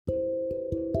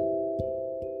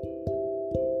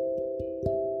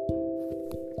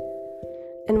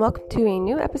welcome to a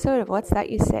new episode of What's That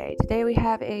You Say. Today we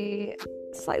have a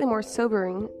slightly more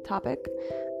sobering topic,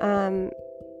 and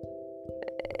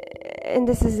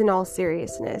this is in all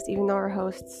seriousness, even though our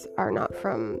hosts are not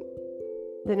from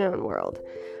the known world.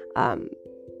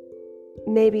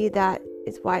 Maybe that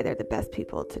is why they're the best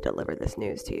people to deliver this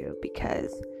news to you,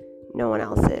 because no one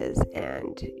else is,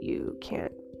 and you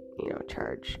can't,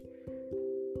 charge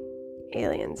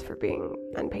aliens for being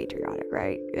unpatriotic,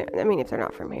 right? I mean, if they're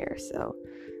not from here. So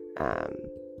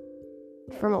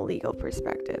from a legal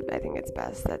perspective, I think it's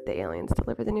best that the aliens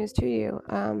deliver the news to you.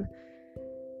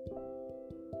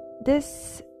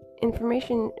 This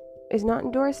information is not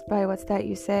endorsed by What's That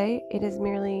You Say. It has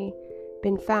merely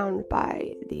been found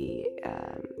by the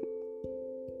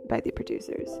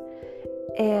producers,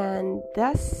 and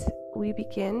thus we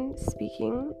begin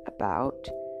speaking about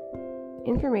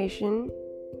information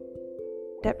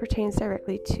that pertains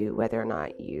directly to whether or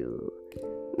not you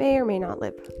may or may not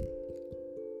live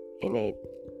in a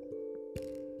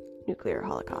nuclear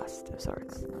holocaust of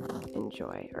sorts.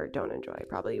 Enjoy, or don't enjoy.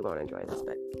 Probably you won't enjoy this,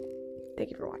 but thank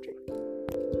you for watching.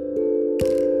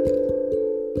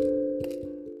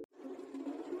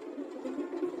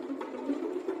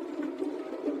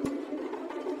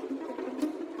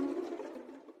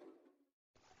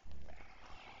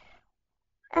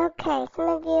 Okay, some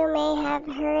of you may have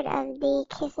heard of the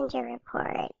Kissinger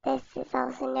Report. This is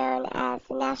also known as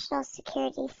the National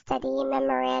Security Study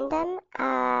Memorandum,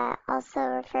 also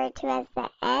referred to as the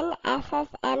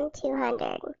NSSM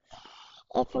 200.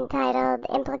 It's entitled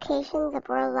Implications of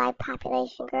Worldwide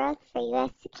Population Growth for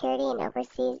U.S. Security and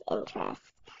Overseas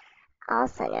Interests,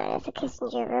 also known as the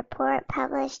Kissinger Report,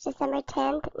 published December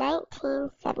 10th,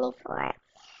 1974.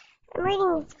 I'm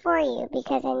reading this for you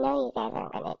because I know you guys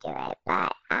aren't going to do it,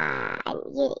 but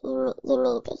you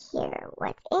need to hear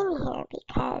what's in here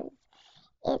because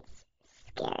it's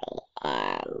scary.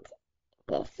 And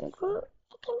this isn't a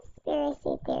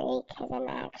conspiracy theory because I'm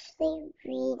actually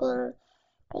reading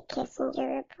the Kissinger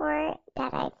Report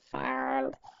that I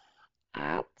found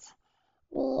at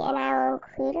and I will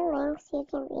include a link so you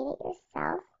can read it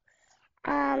yourself.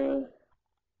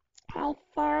 I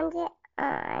found it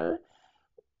on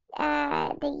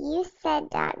the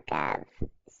usaid.gov.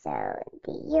 So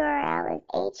the URL is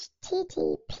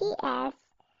https://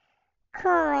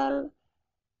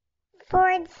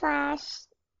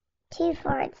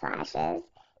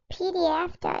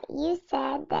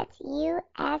 pdf.usaid, that's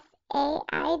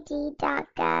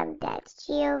usaid.gov, that's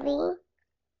gov.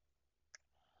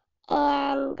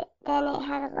 And then it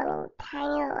has a little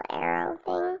tiny little arrow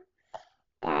thing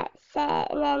that said,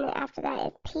 and then after that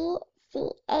is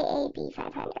PCAAB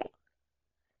 500.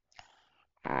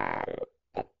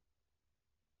 But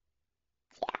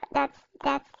yeah, that's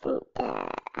the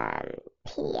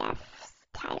PDF's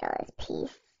title is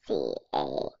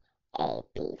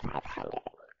PCAAB 500.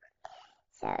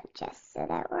 So just so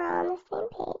that we're all on the same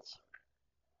page.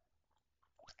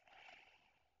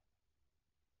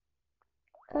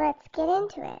 Let's get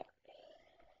into it.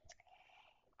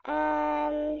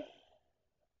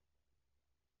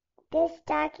 This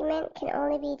document can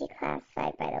only be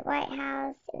declassified by the White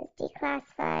House. It was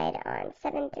declassified on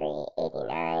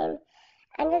 7/3/89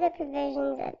 under the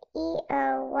provisions of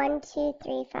EO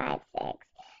 12356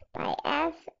 by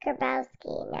F.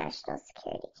 Grabowski, National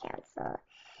Security Council.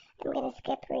 I'm going to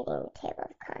skip reading the table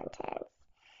of contents.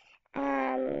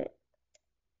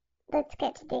 Let's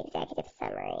get to the executive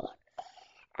summary.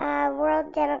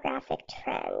 World demographic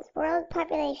trends. World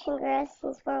population growth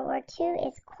since World War II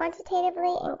is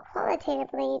quantitatively and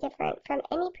qualitatively different from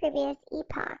any previous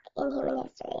epoch in human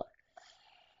history.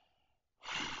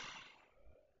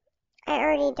 I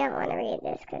already don't want to read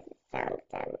this because it sounds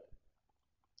dumb.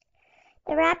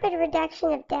 The rapid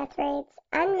reduction of death rates,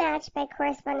 unmatched by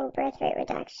corresponding birth rate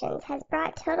reductions, has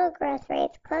brought total growth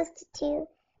rates close to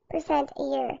 2% a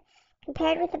year,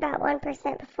 compared with about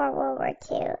 1% before World War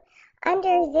II.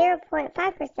 Under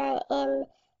 0.5% in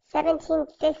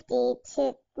 1750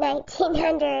 to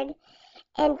 1900,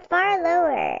 and far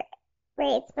lower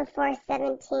rates before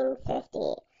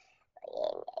 1750.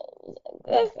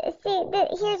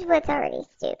 Here's what's already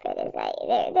stupid, is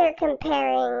that they're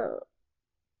comparing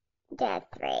death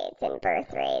rates and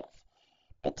birth rates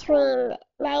between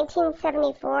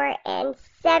 1974 and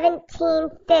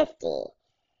 1750.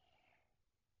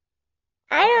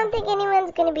 I don't think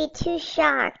anyone's going to be too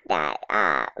shocked that,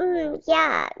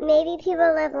 maybe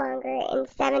people live longer in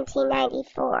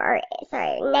 1974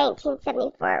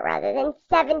 rather than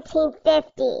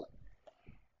 1750.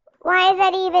 Why is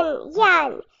that even,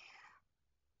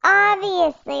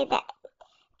 obviously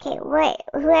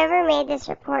whoever made this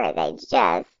report, they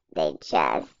just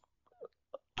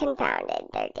confounded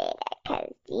their data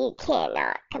because you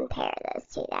cannot compare those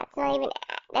two.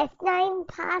 That's not even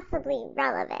possibly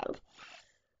relevant.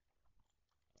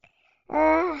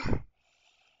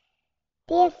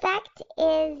 The effect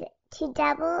is to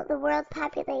double the world's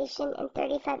population in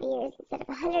 35 years instead of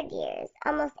 100 years.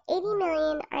 Almost 80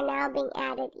 million are now being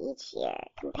added each year,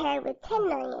 compared with 10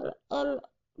 million in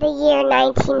the year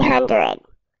 1900.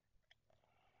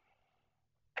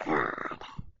 God.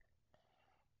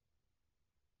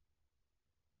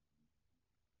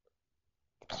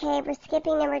 Okay, we're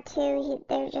skipping number 2.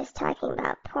 They're just talking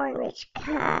about poor and rich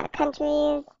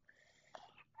countries.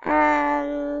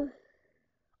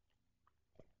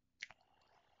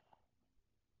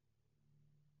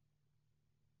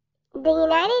 The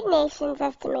United Nations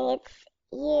estimates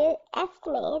use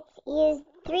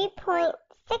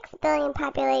 3.6 billion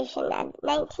population of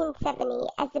 1970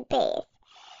 as a base.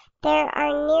 There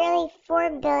are nearly 4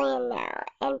 billion now,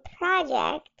 and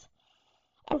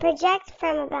project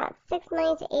from about 6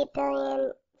 million to 8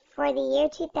 billion for the year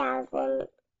 2000,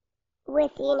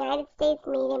 with the United States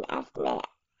median estimate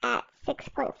at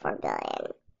 6.4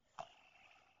 billion.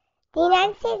 The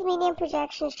United States median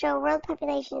projections show a world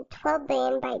population of 12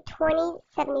 billion by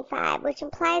 2075, which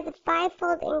implies a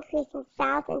 5-fold increase in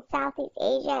South and Southeast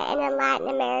Asia and in Latin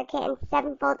America, and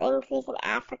 7-fold increase in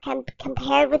Africa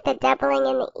compared with the doubling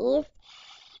in the East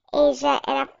Asia,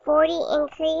 and a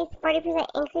 40%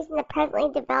 increase in the presently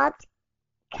developed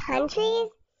countries.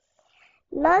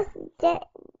 Most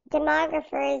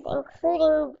demographers,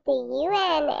 including the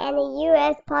UN and the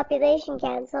U.S. Population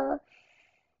Council,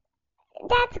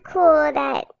 that's cool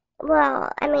that,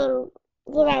 the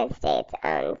United States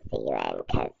owns the UN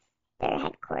because their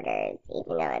headquarters,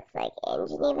 even though it's like in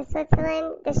Geneva,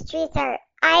 Switzerland, the streets are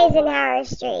Eisenhower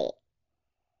Street.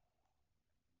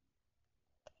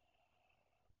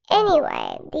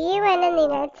 Anyway, the UN and the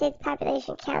United States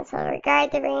Population Council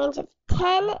regard the range of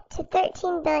 10 to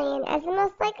 13 billion as the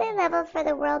most likely level for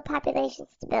the world population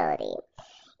stability,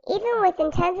 even with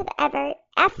intensive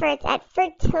efforts at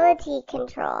fertility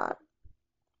control.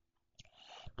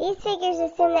 These figures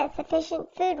assume that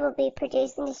sufficient food will be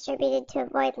produced and distributed to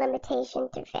avoid limitation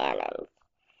through famines.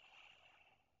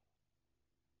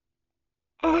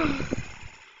 Okay.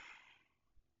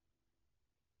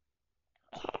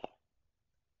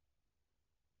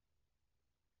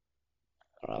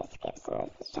 I'm going to skip some of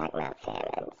this. Talking about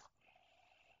famines.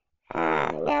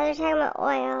 Now they're talking about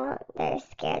oil. They're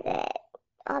scared that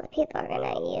all the people are going to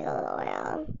use all the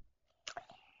oil.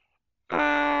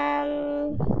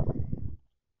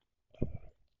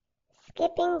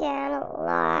 Skipping down a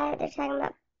lot. They're talking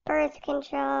about birth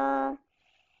control.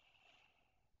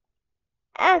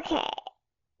 Okay.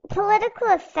 Political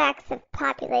effects of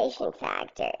population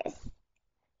factors.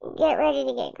 Get ready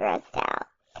to get grossed out.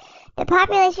 The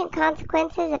population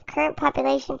consequences of current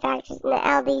population factors in the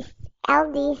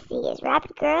LDC is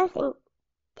rapid growth and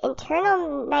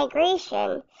internal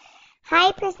migration,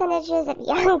 high percentages of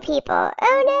young people.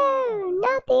 Oh no,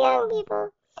 not the young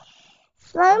people.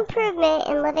 Slow improvement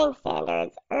in living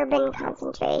standards, urban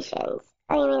concentrations.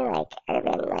 Oh, you mean like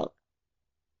urban,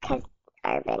 because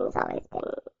urban's always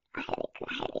been highly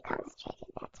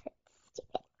concentrated. That's what's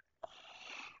stupid.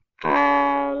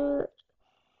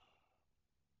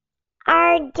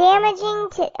 Are damaging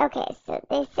to, okay, so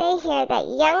they say here that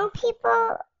young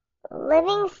people,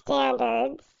 living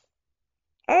standards,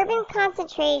 urban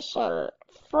concentration,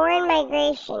 foreign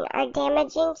migration are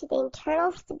damaging to the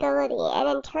internal stability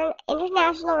and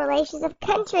international relations of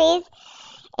countries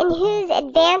in whose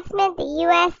advancement the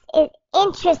U.S. is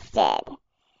interested,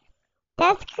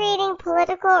 thus creating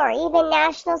political or even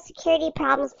national security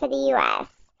problems for the U.S.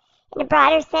 In a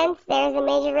broader sense, there is a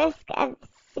major risk of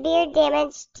severe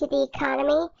damage to the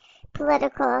economy,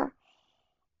 political,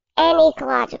 and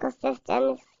ecological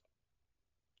systems.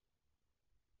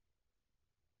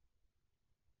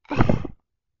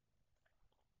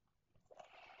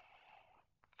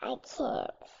 I can't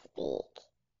speak.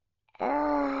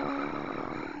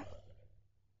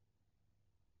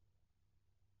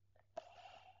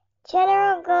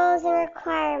 General goals and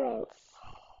requirements.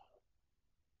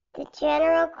 The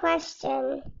general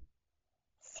question,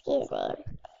 excuse me.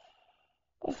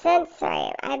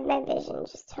 Sorry, my vision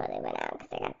just totally went out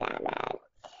because I got that mad.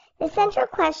 The central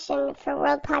question for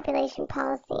world population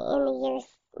policy in the year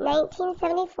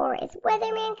 1974 is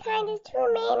whether mankind is to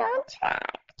remain on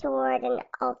track toward an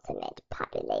ultimate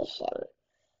population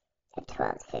of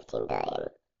 12 to 15 billion,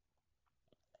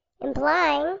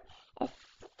 implying a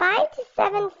 5 to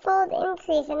 7-fold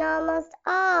increase in almost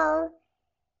all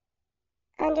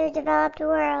underdeveloped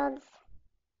worlds.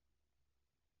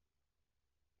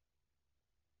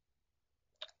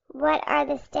 What are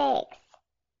the stakes?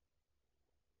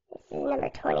 This is number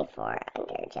 24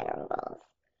 under general goals.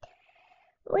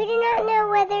 We do not know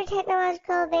whether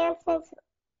technological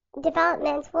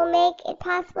developments will make it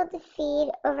possible to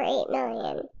feed over 8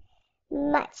 million,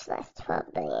 much less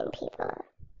 12 billion people.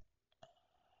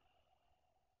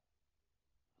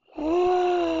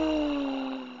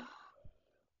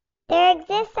 There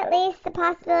exists at least the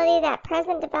possibility that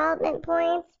present development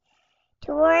points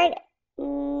toward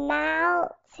Malthusian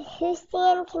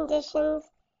conditions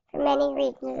for many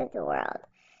regions of the world.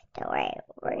 Don't worry,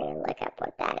 we're going to look up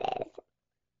what that is.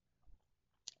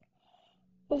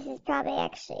 This is probably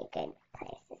actually a good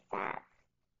place to stop.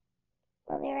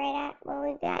 We'll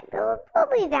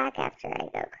be back after I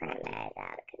go cry my eyes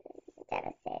out because this is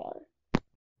devastating.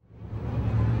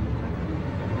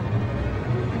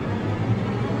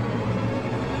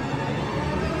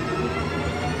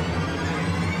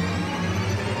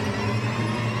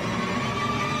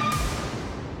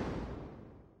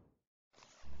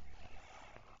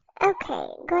 Okay,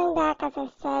 going back, as I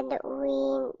said,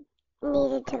 we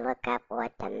needed to look up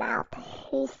what the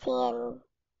Malthusian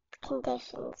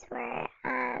conditions were.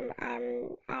 I'm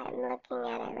looking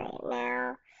at it right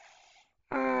now.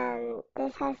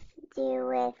 This has to do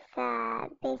with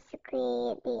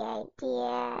basically the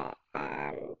idea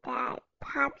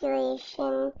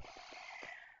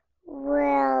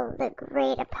that the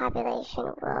rate of population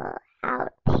will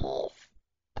outpace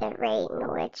the rate in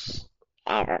which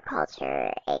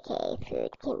agriculture, aka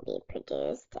food, can be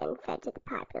produced and fed to the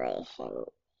population,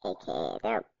 aka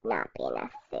there will not be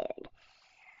enough food.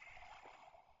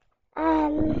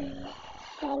 I'm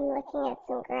looking at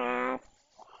some graphs.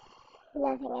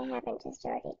 Nothing I haven't just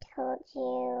already told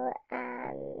you.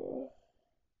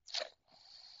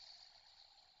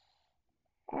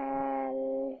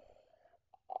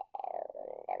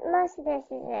 Most of this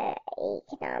is an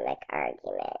economic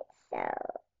argument, so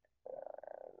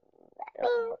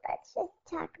let's just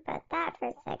talk about that for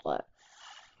a second.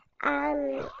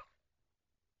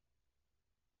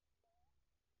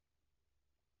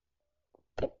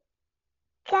 The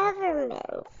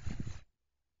governments,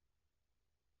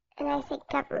 and I say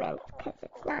governments because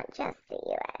it's not just the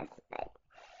U.S., but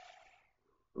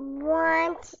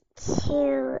want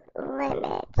to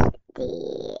limit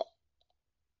the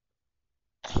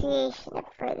creation of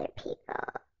further people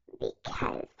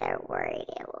because they're worried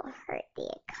it will hurt the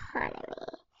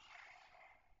economy.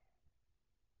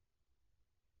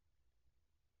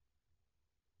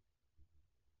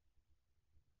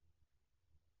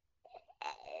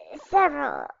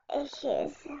 Several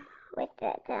issues with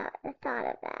the thought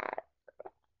of that.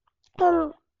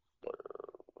 And,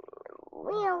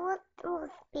 we'll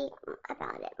speak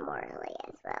about it morally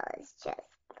as well as just,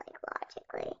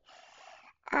 logically.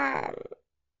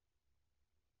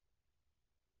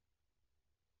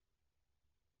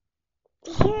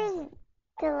 Here's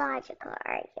the logical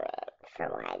argument for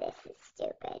why this is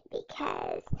stupid,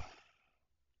 because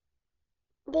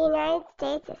the United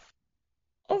States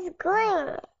is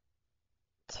going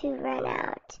to run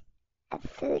out of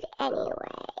food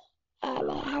anyway, and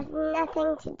it has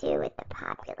nothing to do with the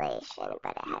population,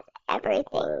 but it has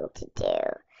everything to do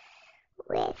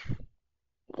with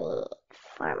the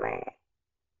former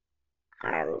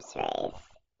arms race,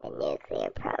 the nuclear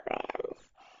programs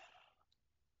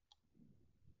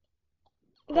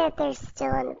that they're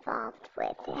still involved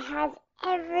with. It has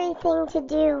everything to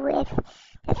do with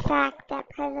the fact that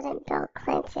President Bill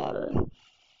Clinton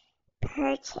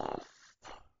purchased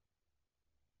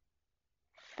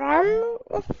from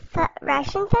the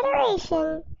Russian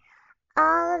Federation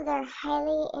all of their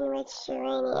highly enriched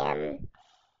uranium.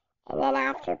 And then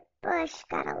after Bush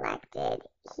got elected,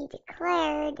 he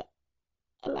declared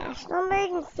a national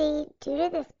emergency due to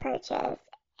this purchase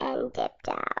and dipped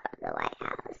out of the White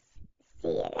House. See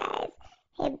you guys.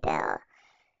 Hey Bill,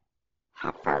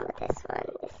 have fun with this one.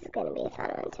 This is going to be a fun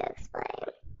one to explain.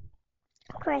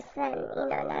 Of course, then,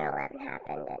 9/11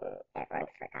 happened and everyone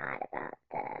forgot about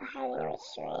the highly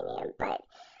enriched uranium. But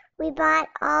we bought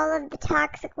all of the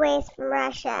toxic waste from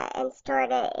Russia and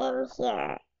stored it in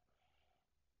here,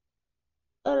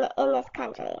 in this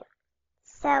country.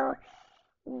 So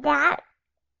that,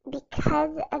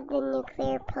 because of the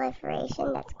nuclear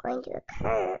proliferation that's going to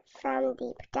occur from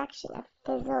the production of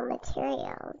fissile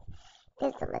materials.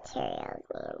 Fissile materials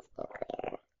means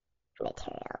nuclear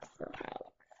material of some kind.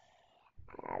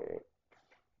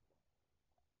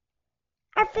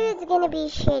 Our food's going to be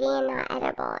shitty and not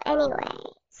edible anyway.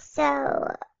 So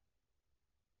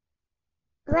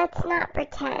let's not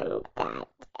pretend that,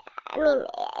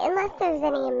 unless there's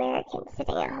any Americans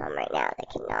sitting at home right now that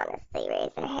can honestly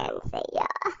raise their hand and say, yeah,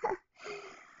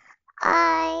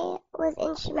 I was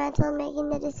instrumental in making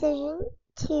the decision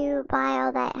to buy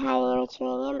all that highly enriched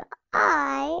uranium.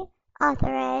 I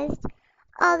authorized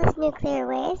all this nuclear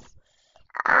waste.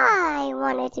 I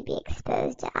wanted to be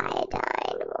exposed to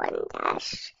iodine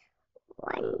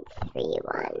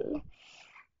 1-131.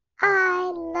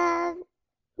 I love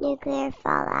nuclear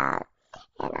fallout,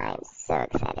 and I'm so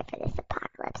excited for this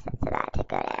apocalypse that's about to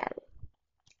go down.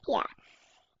 Yeah,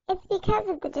 it's because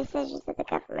of the decisions of the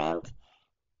government,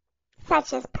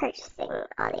 such as purchasing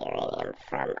all the uranium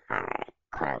from our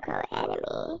quote-unquote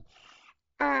enemy,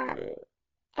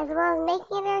 as well as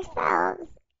making it ourselves,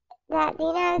 that the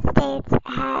United States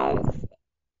has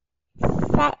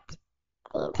set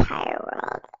the entire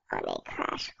world on a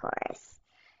crash course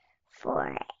for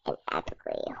an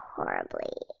epically,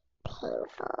 horribly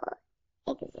painful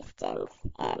existence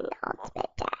and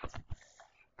ultimate death.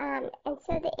 And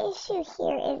so the issue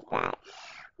here is that,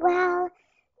 well,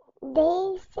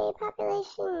 they say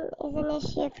population is an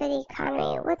issue for the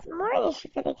economy. What's more an issue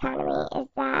for the economy is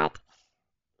that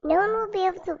no one will be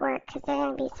able to work because they're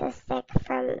going to be so sick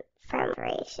from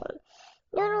operation.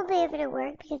 No one will be able to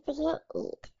work because they can't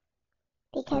eat,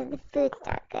 because the food's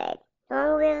not good. No one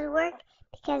will be able to work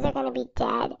because they're going to be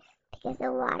dead, because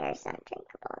the water's not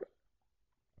drinkable.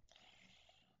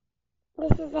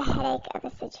 This is a headache of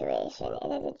a situation.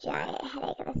 It is a giant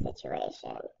headache of a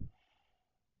situation.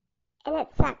 And it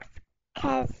sucks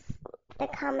because the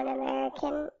common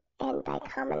American, and by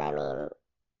common I mean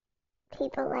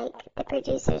people like the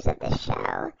producers of this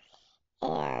show,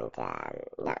 and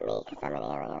not me because I'm an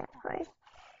alien, of course,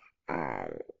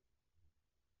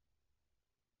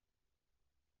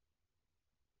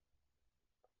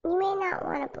 you may not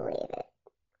want to believe it,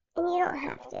 and you don't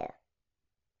have to.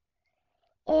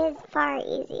 It is far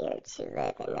easier to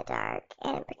live in the dark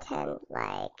and pretend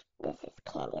like this is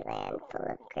Candyland full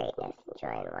of greatness and joy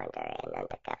and wonder, and that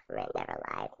the government never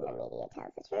lies and the media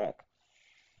tells the truth.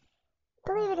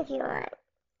 Believe it if you want.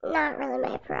 Not really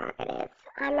my prerogative.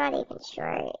 I'm not even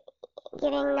sure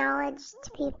giving knowledge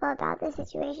to people about the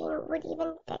situation would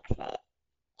even fix it.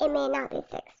 It may not be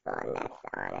fixable, and that's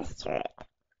the honest truth.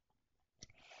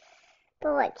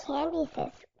 But what can be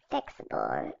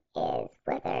fixable is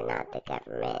whether or not the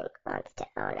government wants to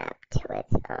own up to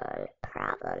its own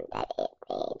problem that it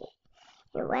made,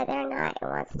 and whether or not it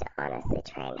wants to honestly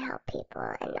try and help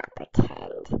people and not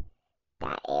pretend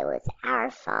that it was our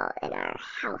fault and our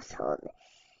household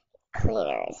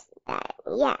cleaners that,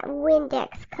 yeah,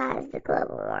 Windex caused the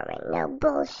global warming. No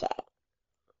bullshit.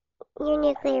 Your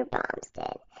nuclear bombs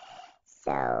did.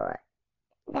 So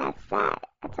that's that.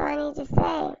 That's all I need to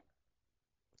say.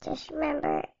 Just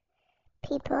remember,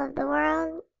 people of the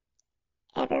world,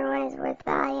 everyone is worth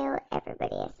value.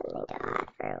 Everybody has something to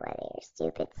offer, whether you're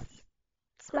stupid,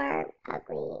 smart,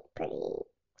 ugly, pretty,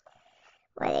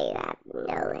 whether you have no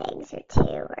legs or 2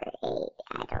 or 8,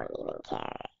 I don't even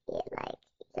care.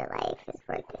 Your life is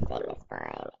worth the same as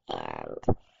mine, and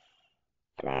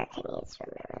America needs to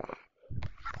remember